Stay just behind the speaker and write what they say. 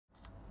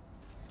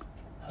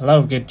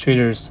Hello Gate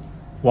traders,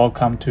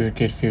 welcome to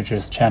Gate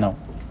Futures channel.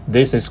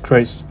 This is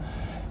Chris.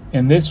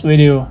 In this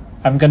video,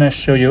 I'm gonna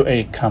show you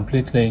a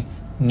completely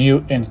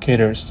new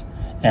indicators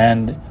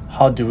and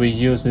how do we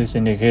use this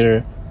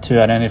indicator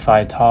to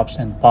identify tops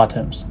and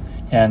bottoms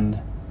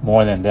and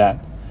more than that.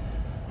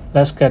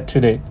 Let's get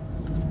to it.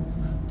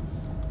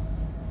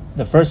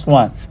 The first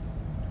one,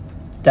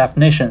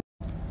 definition.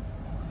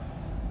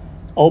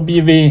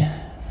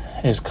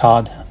 OBV is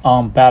called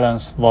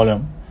unbalanced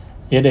volume.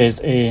 It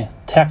is a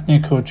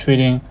technical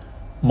trading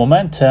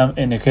momentum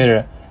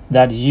indicator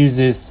that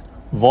uses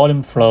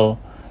volume flow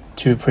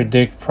to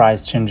predict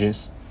price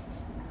changes.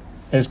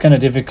 It's kind of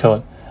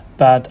difficult,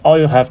 but all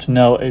you have to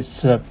know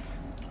is a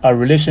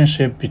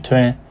relationship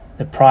between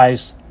the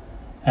price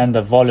and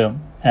the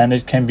volume, and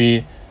it can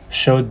be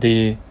showed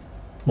the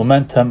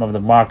momentum of the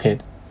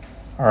market.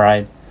 All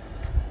right.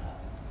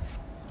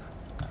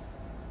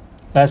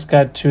 Let's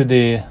get to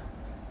the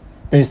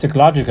basic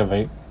logic of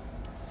it.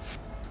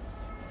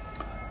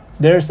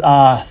 There's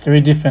three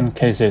different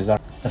cases.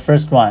 The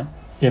first one,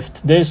 if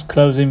today's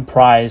closing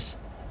price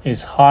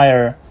is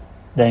higher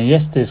than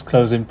yesterday's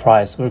closing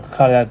price, we could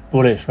call that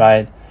bullish,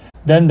 right?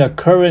 Then the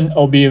current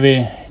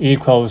OBV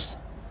equals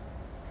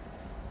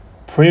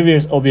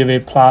previous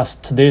OBV plus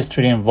today's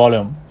trading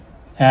volume.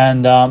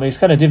 And it's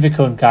kind of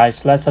difficult,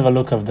 guys. Let's have a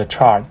look at the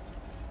chart.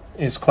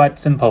 It's quite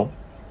simple.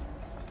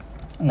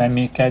 Let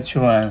me get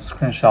you a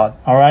screenshot.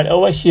 All right,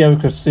 over here we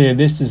could see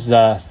this is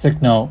a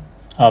signal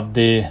of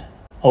the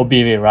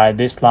OBV, right?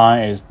 This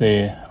line is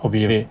the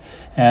OBV,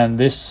 and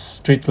this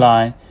straight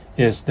line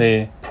is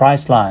the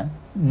price line.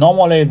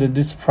 Normally,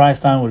 this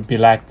price line would be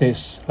like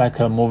this, like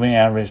a moving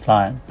average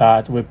line,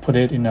 but we put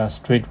it in a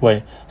straight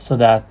way so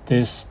that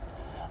this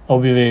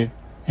OBV,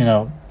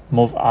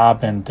 move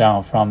up and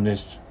down from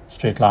this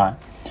straight line.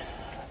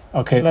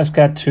 Okay, let's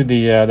get to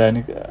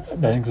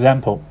the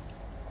example.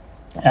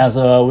 As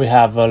we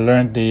have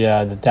learned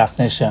the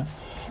definition,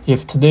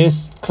 if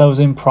today's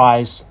closing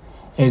price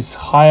is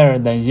higher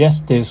than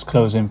yesterday's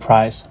closing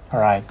price. All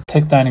right,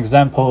 take an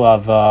example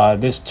of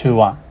this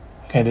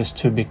this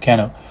two big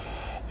candle.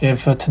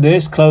 If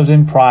today's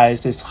closing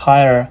price is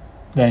higher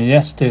than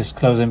yesterday's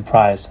closing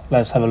price,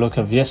 let's have a look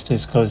at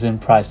yesterday's closing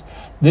price.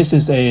 This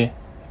is a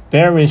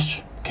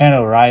bearish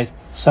candle, right?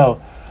 So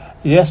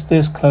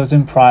yesterday's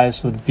closing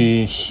price would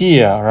be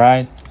here,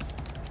 right?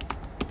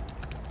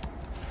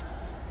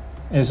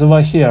 It's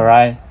over here,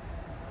 right?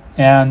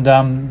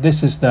 And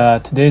this is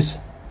today's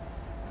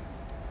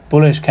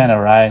bullish candle,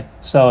 right?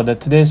 So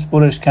today's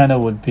bullish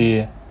candle would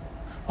be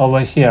over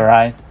here,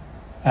 right,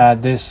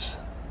 at this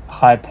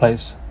high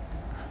place.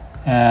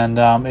 And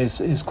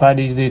it's quite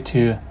easy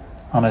to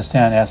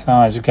understand as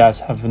long as you guys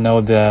have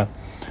the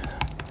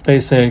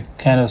basic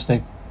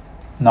candlestick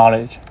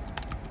knowledge.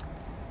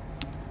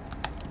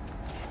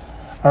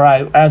 All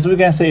right, as we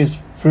can see, it's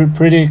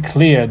pretty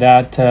clear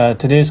that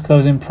today's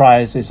closing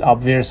price is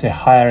obviously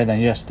higher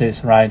than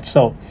yesterday's, right?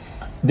 So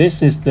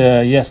this is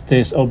the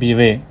yesterday's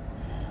OBV.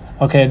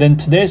 Okay, then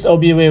today's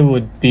OBV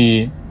would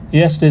be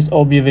yesterday's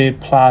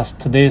OBV plus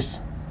today's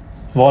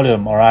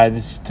volume. All right,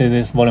 this is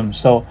today's volume.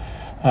 So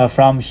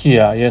from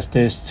here,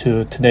 yesterday's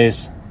to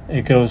today's,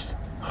 it goes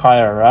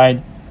higher,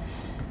 right?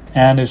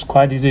 And it's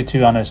quite easy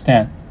to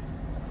understand.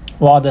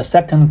 Well, the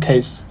second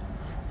case,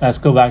 let's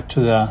go back to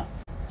the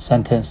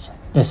sentence.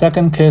 The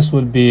second case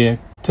would be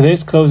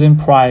today's closing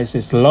price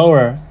is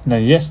lower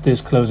than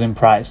yesterday's closing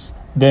price.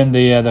 Then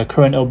the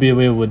current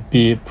OBV would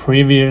be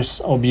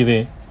previous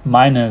OBV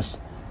minus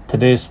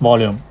today's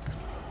volume.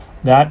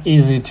 That's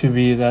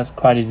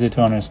quite easy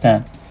to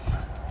understand.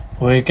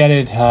 We get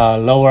it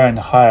lower and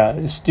higher.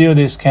 It's still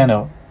this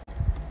candle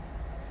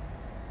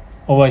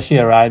over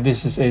here, right?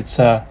 This is its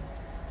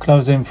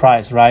closing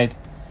price, right?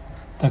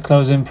 The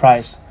closing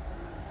price.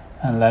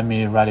 And let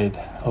me write it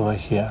over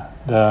here.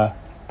 The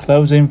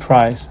closing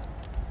price.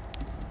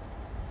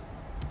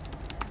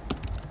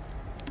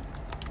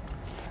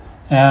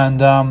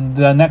 And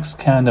the next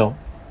candle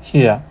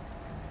here.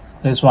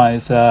 This one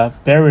is a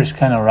bearish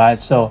candle, right?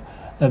 So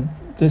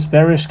this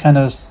bearish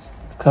candle's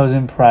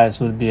closing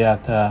price would be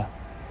at the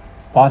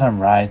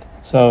bottom, right?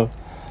 So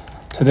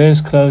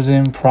today's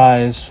closing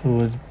price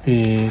would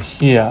be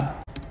here.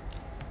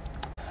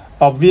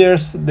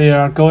 Obvious, they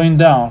are going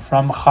down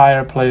from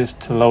higher place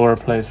to lower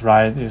place,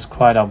 right? It's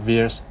quite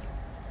obvious.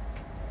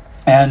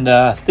 And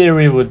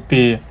theory would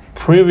be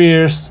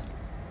previous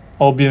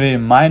OBV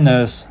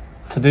minus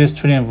today's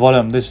trading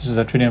volume. This is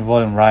the trading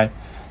volume, right?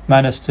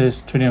 Minus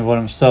this trading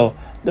volume. So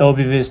the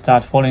OBV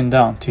start falling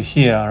down to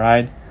here,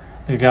 right?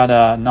 You got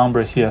a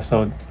number here,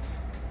 so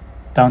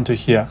down to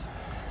here.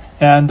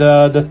 And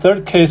the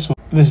third case,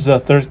 this is the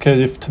third case.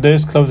 If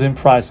today's closing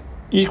price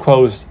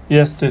equals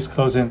yesterday's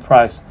closing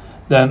price,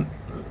 then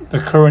the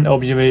current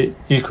OBV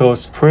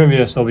equals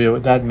previous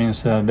OBV. That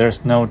means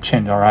there's no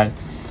change, all right?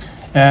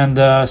 And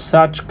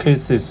such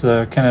cases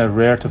kind of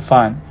rare to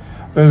find.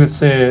 We could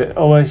say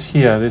over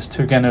here, these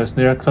two candles,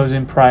 their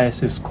closing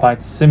price is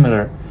quite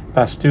similar,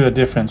 but still a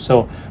difference.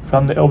 So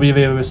from the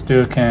OBV, we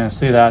still can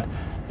see that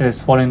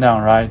it's falling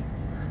down, right?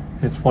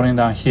 It's falling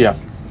down here.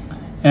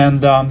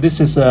 And this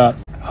is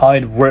how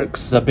it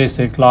works, the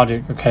basic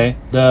logic. Okay,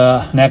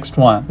 the next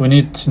one, we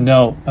need to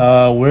know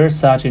where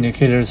such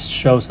indicators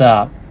shows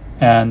up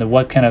and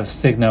what kind of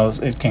signals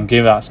it can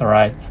give us. All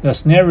right, the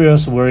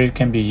scenarios where it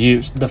can be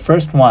used. The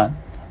first one,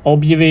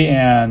 OBV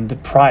and the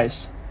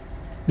price,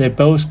 they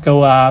both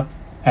go up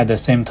at the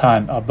same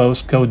time or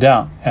both go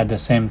down at the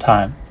same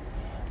time.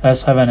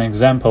 Let's have an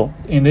example.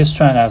 In this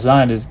trend, as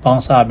long as it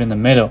bounce up in the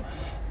middle,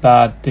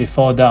 but they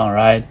fall down,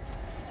 right?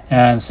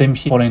 And same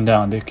here, falling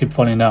down, they keep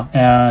falling down.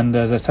 And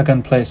the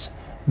second place,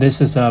 this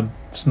is a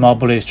small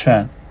bullish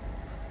trend.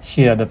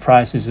 Here the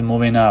price is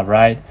moving up,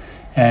 right?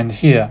 And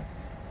here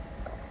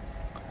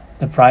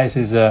the price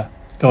is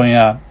going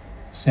up,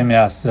 same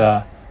as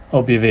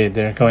OBV,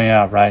 they're going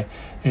up, right?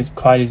 It's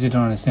quite easy to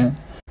understand.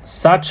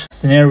 Such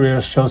scenario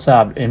shows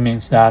up, it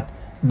means that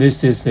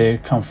this is a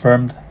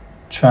confirmed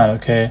trend.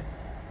 Okay,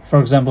 for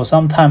example,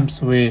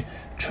 sometimes we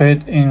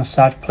trade in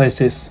such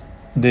places,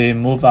 they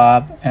move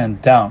up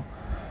and down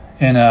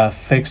in a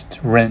fixed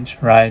range,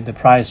 right? The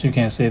price, you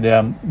can see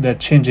they're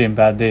changing,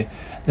 but they're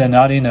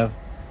not in a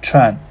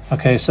trend.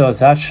 Okay, so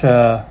such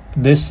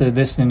this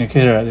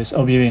indicator, this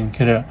OBV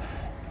indicator,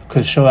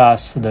 could show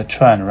us the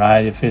trend,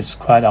 right? If it's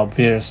quite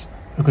obvious,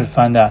 we could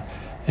find that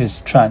it's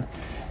trend.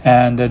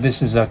 And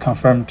this is a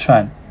confirmed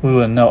trend. We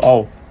will know,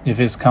 oh, if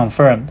it's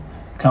confirmed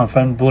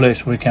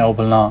bullish, we can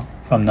open long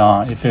from now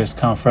on. If it's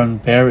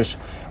confirmed bearish,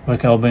 we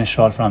can open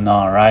short from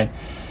now on, right?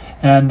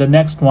 And the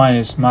next one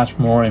is much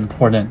more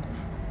important.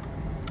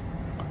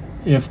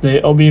 If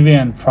the OBV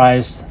and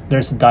price,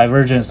 there's a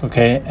divergence,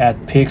 okay,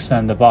 at peaks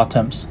and the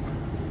bottoms,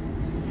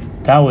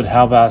 that would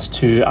help us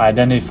to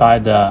identify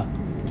the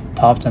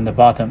tops and the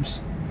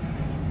bottoms.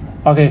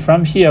 Okay,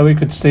 from here we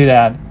could see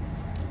that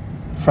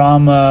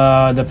from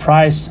the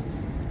price,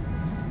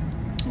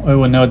 we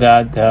will know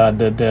that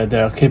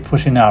they keep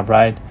pushing up,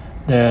 right?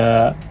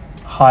 The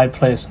high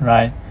place,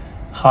 right?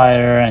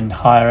 Higher and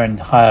higher and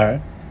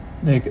higher.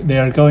 They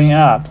are going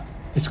up.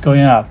 It's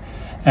going up.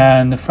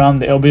 And from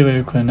the OBV,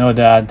 we could know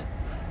that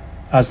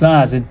as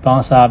long as it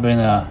bounces up in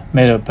the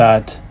middle,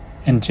 but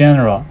in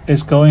general,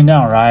 it's going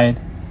down, right?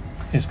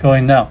 It's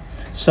going down.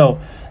 So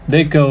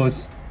they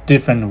goes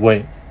different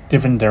way,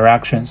 different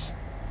directions.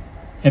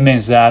 It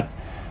means that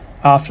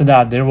after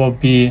that, there will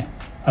be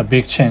a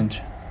big change,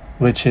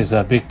 which is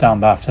a big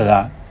dump after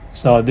that.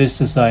 So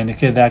this is an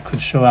indicator that could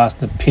show us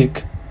the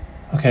peak.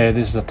 Okay,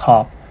 this is the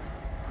top,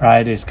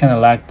 right? It's kind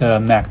of like the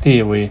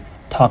MACD, we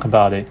talk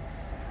about it,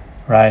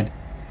 right?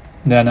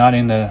 They're not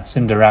in the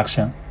same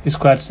direction. It's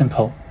quite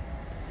simple.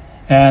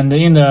 And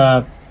in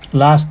the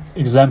last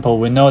example,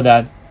 we know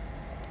that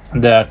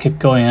they keep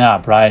going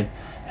up, right?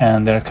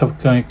 And they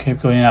keep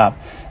going up.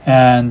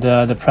 And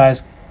the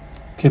price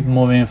keep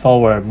moving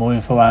forward,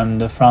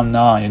 and from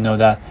now on, you know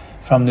that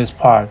from this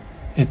part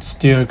it's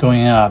still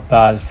going up,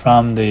 but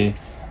from the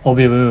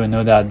OBV we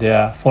know that they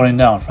are falling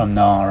down from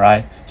now on,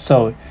 right?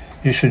 So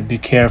you should be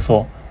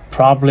careful.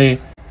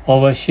 Probably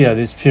over here,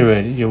 this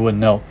period, you would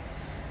know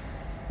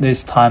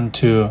this time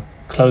to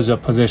close your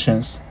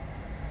positions,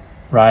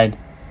 right?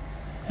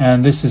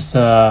 And this is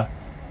the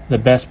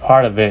best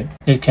part of it.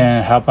 It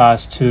can help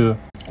us to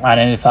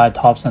identify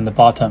tops and the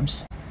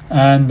bottoms.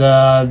 And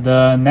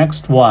the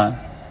next one,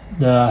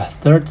 the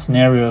third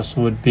scenarios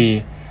would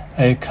be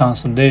a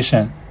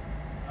consolidation,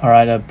 all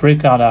right, a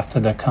breakout after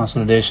the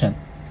consolidation.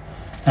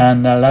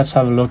 And let's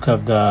have a look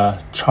at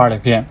the chart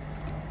again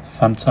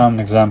from some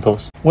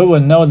examples. We will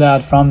know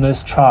that from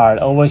this chart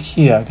over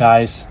here,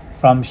 guys,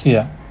 from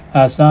here,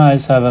 as long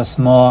as I have a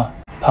small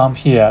pump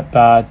here,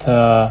 but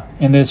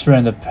in this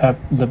range,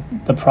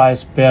 the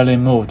price barely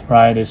moved,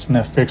 right? It's in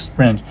a fixed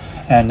range,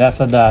 and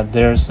after that,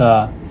 there's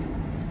a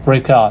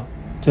breakout,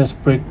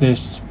 just break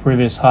this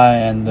previous high,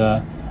 and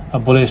a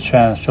bullish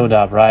trend showed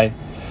up, right?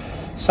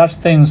 Such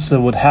things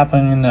would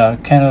happen in the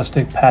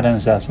candlestick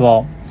patterns as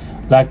well,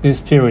 like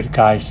this period,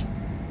 guys.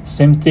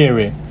 Same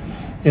theory.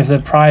 If the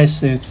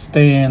price is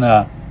staying in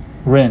a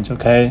range,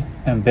 okay,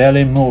 and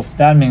barely move,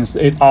 that means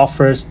it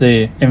offers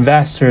the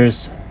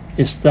investors,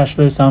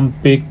 especially some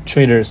big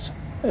traders,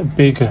 a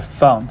big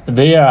fund,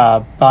 they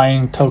are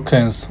buying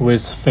tokens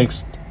with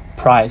fixed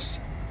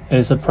price.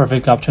 It's a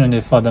perfect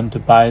opportunity for them to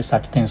buy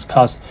such things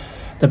because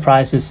the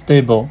price is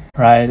stable,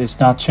 right? It's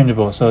not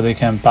changeable, so they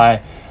can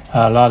buy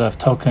a lot of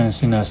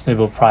tokens in a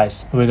stable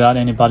price without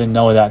anybody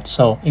know that.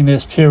 So in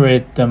this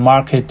period, the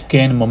market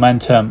gained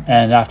momentum,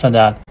 and after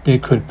that, they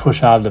could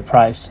push out the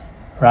price,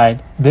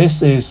 right?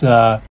 This is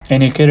an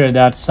indicator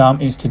that some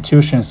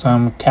institutions,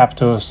 some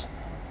capitals,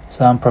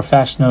 some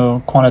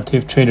professional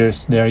quantitative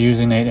traders, they are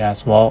using it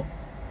as well,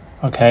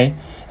 okay?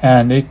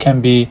 And it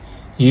can be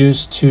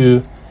used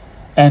to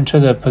enter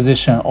the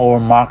position or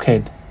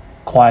market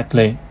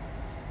quietly,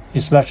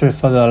 especially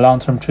for the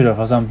long-term trader,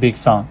 for some big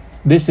fund.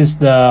 This is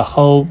the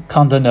whole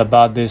content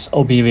about this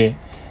OBV.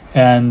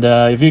 And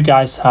if you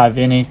guys have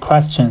any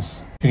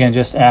questions, you can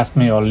just ask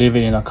me or leave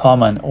it in a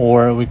comment,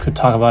 or we could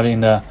talk about it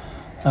in the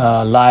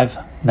live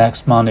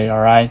next Monday,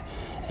 all right?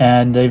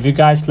 And if you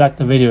guys like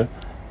the video,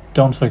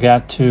 don't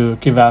forget to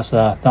give us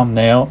a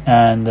thumbnail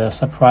and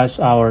subscribe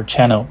to our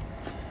channel.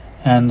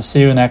 and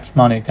see you next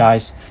Monday,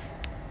 guys.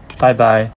 Bye bye.